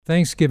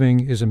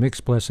Thanksgiving is a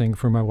mixed blessing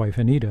for my wife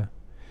Anita.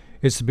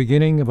 It's the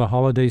beginning of a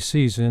holiday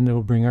season that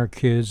will bring our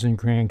kids and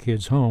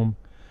grandkids home,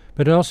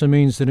 but it also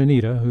means that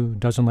Anita, who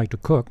doesn't like to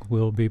cook,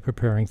 will be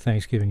preparing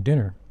Thanksgiving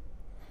dinner.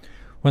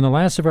 When the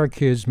last of our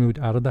kids moved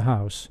out of the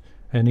house,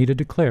 Anita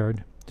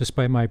declared,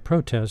 despite my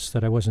protests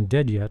that I wasn't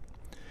dead yet,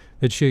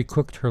 that she had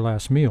cooked her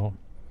last meal.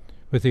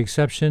 With the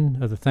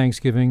exception of the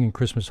Thanksgiving and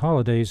Christmas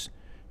holidays,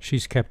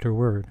 she's kept her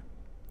word.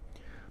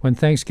 When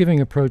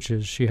Thanksgiving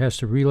approaches, she has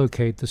to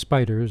relocate the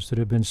spiders that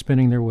have been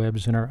spinning their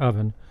webs in our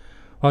oven,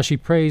 while she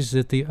prays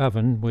that the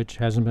oven, which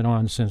hasn't been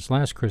on since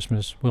last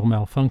Christmas, will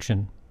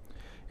malfunction.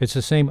 It's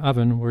the same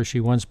oven where she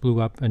once blew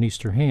up an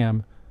Easter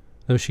ham,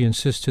 though she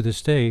insists to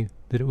this day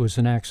that it was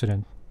an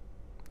accident.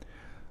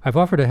 I've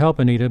offered to help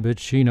Anita,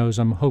 but she knows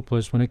I'm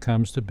hopeless when it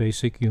comes to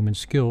basic human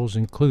skills,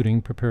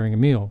 including preparing a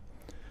meal.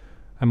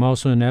 I'm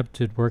also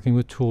inept at working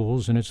with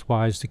tools, and it's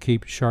wise to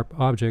keep sharp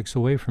objects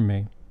away from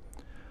me.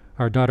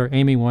 Our daughter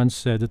Amy once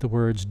said that the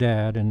words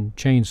dad and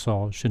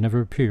chainsaw should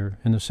never appear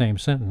in the same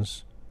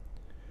sentence.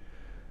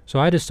 So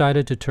I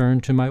decided to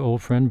turn to my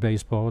old friend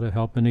baseball to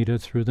help Anita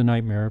through the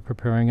nightmare of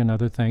preparing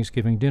another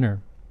Thanksgiving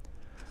dinner.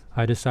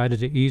 I decided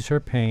to ease her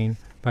pain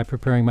by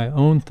preparing my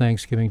own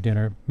Thanksgiving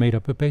dinner made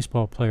up of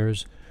baseball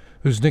players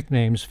whose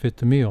nicknames fit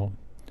the meal.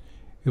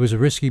 It was a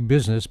risky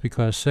business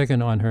because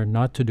second on her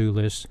not-to-do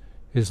list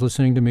is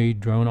listening to me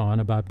drone on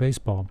about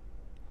baseball,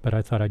 but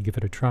I thought I'd give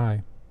it a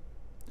try.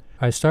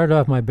 I started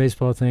off my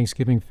baseball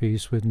Thanksgiving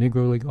feast with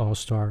Negro League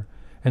All-Star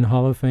and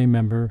Hall of Fame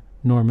member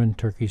Norman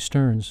Turkey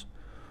Stearns.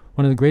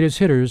 One of the greatest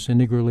hitters in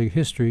Negro League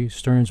history,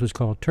 Stearns was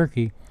called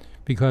Turkey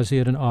because he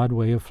had an odd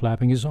way of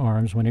flapping his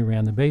arms when he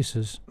ran the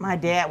bases. My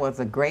dad was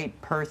a great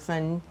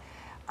person.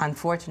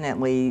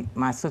 Unfortunately,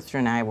 my sister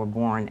and I were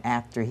born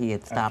after he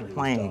had stopped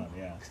playing.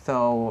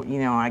 So,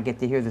 I get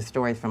to hear the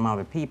stories from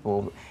other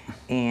people,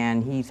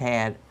 and he's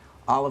had,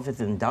 all of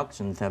his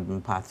inductions have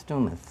been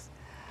posthumous.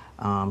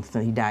 So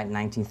he died in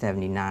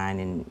 1979,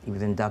 and he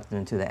was inducted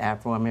into the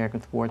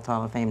Afro-American Sports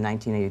Hall of Fame in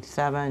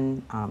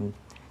 1987,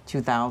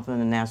 2000,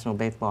 the National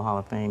Baseball Hall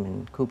of Fame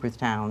in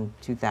Cooperstown,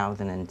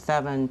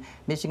 2007,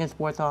 Michigan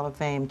Sports Hall of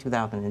Fame,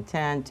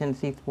 2010,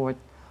 Tennessee Sports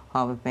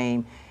Hall of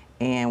Fame,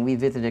 and we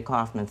visited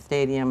Kauffman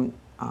Stadium,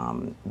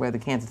 where the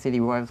Kansas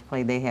City Royals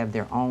play. They have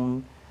their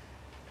own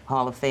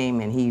Hall of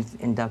Fame, and he's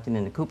inducted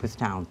in the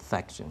Cooperstown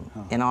section.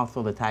 And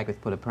also the Tigers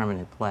put a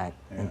permanent plaque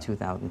in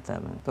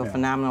 2007. So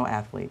phenomenal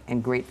athlete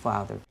and great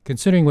father.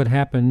 Considering what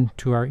happened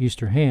to our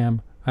Easter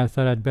ham, I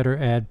thought I'd better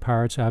add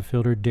Pirates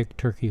outfielder Dick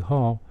Turkey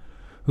Hall,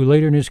 who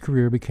later in his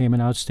career became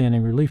an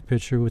outstanding relief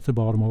pitcher with the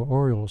Baltimore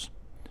Orioles.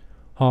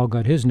 Hall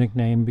got his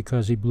nickname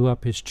because he blew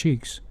up his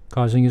cheeks,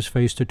 causing his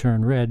face to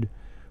turn red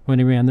when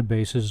he ran the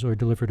bases or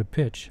delivered a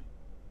pitch.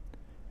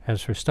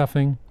 As for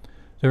stuffing,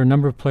 there are a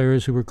number of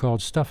players who were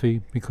called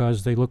Stuffy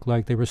because they looked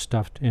like they were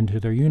stuffed into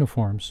their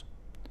uniforms.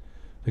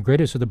 The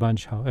greatest of the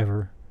bunch,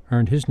 however,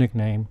 earned his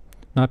nickname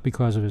not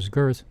because of his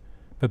girth,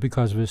 but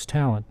because of his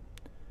talent.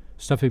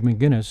 Stuffy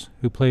McGinnis,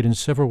 who played in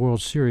several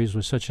World Series,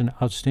 was such an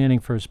outstanding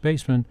first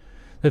baseman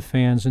that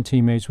fans and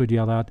teammates would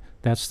yell out,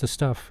 "That's the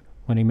stuff,"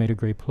 when he made a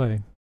great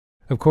play.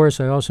 Of course,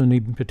 I also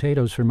need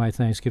potatoes for my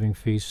Thanksgiving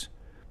feast,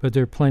 but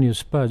there are plenty of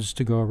Spuds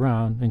to go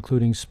around,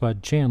 including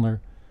Spud Chandler,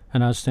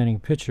 an outstanding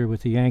pitcher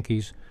with the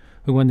Yankees,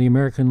 who won the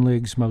American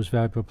League's Most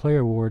Valuable Player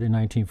Award in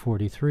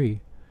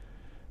 1943.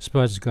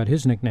 Spuds got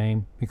his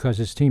nickname because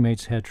his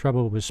teammates had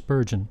trouble with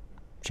Spurgeon,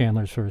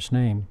 Chandler's first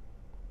name.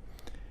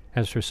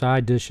 As for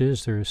side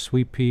dishes, there is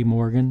sweet pea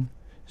Morgan,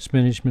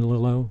 spinach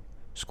Melillo,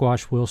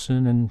 squash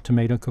Wilson, and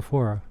tomato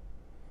Kafora.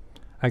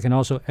 I can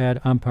also add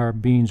umpire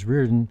Beans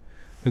Reardon,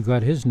 who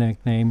got his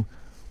nickname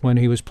when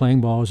he was playing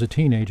ball as a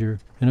teenager,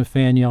 and a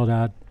fan yelled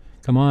out,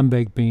 "Come on,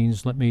 baked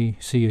beans, let me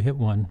see you hit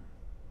one."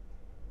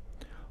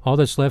 All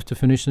that's left to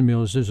finish the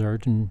meal is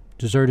dessert, and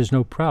dessert is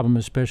no problem,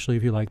 especially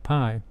if you like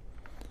pie.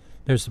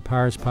 There's the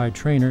Pirates pie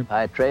trainer.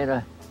 Pie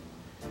trainer,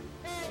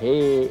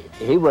 he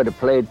would have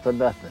played for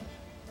nothing.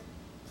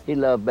 He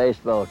loved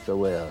baseball so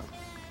well.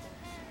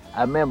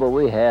 I remember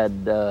we had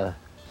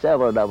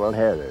several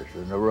doubleheaders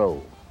in a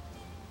row.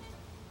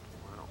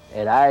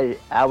 And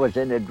I was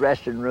in the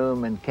dressing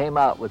room and came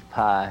out with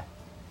pie,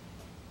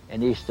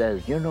 and he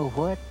says, "You know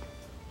what?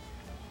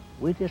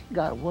 We just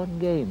got one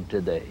game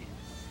today."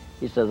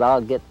 He says, "I'll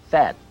get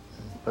fat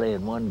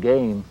playing one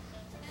game."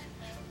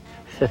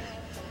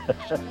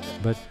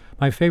 But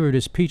my favorite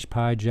is peach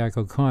pie Jack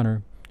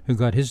O'Connor, who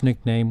got his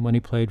nickname when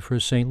he played for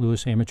a St.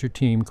 Louis amateur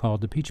team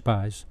called the Peach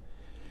Pies.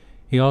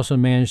 He also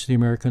managed the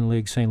American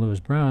League St. Louis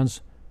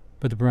Browns,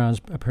 but the Browns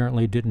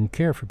apparently didn't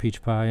care for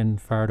peach pie and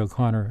fired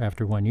O'Connor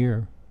after 1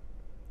 year.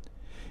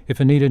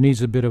 If Anita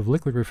needs a bit of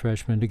liquid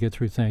refreshment to get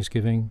through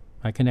Thanksgiving,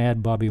 I can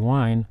add Bobby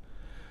Wine,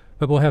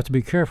 but we'll have to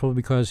be careful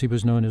because he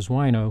was known as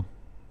Wino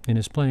in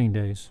his playing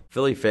days.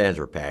 Philly fans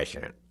are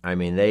passionate. I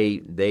mean,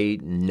 they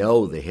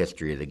know the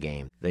history of the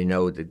game. They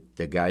know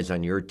the guys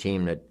on your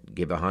team that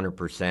give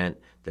 100%,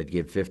 that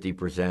give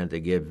 50%, they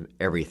give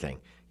everything.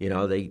 You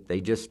know, they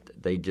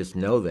just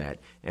know that.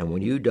 And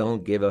when you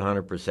don't give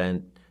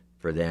 100%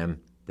 for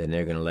them, then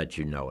they're going to let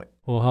you know it.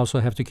 We'll also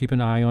have to keep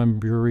an eye on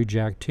Brewery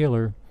Jack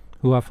Taylor,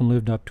 who often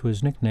lived up to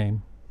his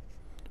nickname.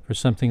 For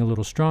something a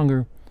little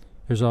stronger,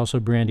 there's also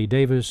Brandy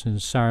Davis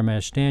and Sour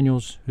Mash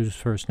Daniels, whose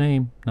first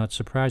name, not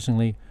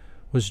surprisingly,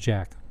 was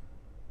Jack.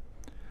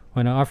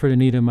 When I offered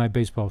Anita my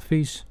baseball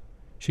feast,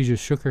 she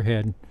just shook her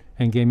head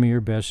and gave me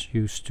her best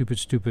 "you stupid,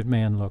 stupid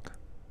man" look.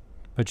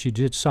 But she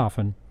did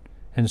soften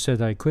and said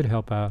that I could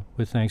help out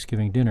with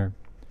Thanksgiving dinner.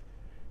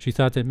 She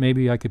thought that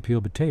maybe I could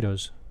peel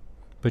potatoes,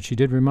 but she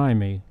did remind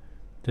me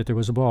that there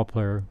was a ball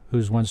player who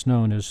was once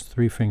known as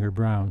Three-Finger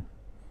Brown.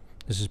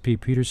 This is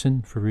Pete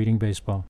Peterson for Reading Baseball.